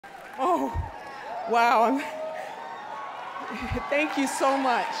Oh, wow. Thank you so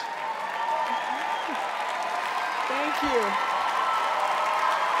much. Thank you.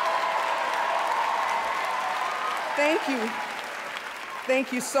 Thank you.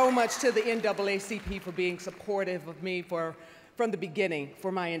 Thank you so much to the NAACP for being supportive of me from the beginning,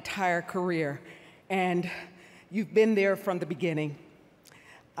 for my entire career. And you've been there from the beginning.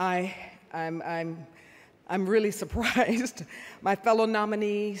 I'm really surprised. My fellow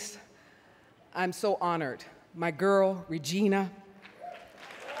nominees, I'm so honored. My girl, Regina,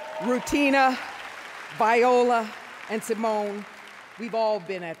 Rutina, Viola, and Simone, we've all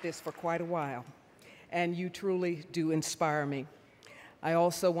been at this for quite a while, and you truly do inspire me. I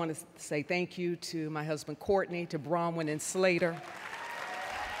also want to say thank you to my husband, Courtney, to Bronwyn and Slater,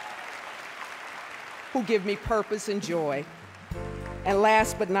 who give me purpose and joy. And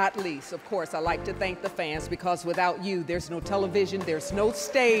last but not least, of course, I like to thank the fans, because without you, there's no television, there's no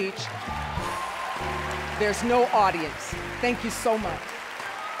stage, there's no audience. Thank you so much.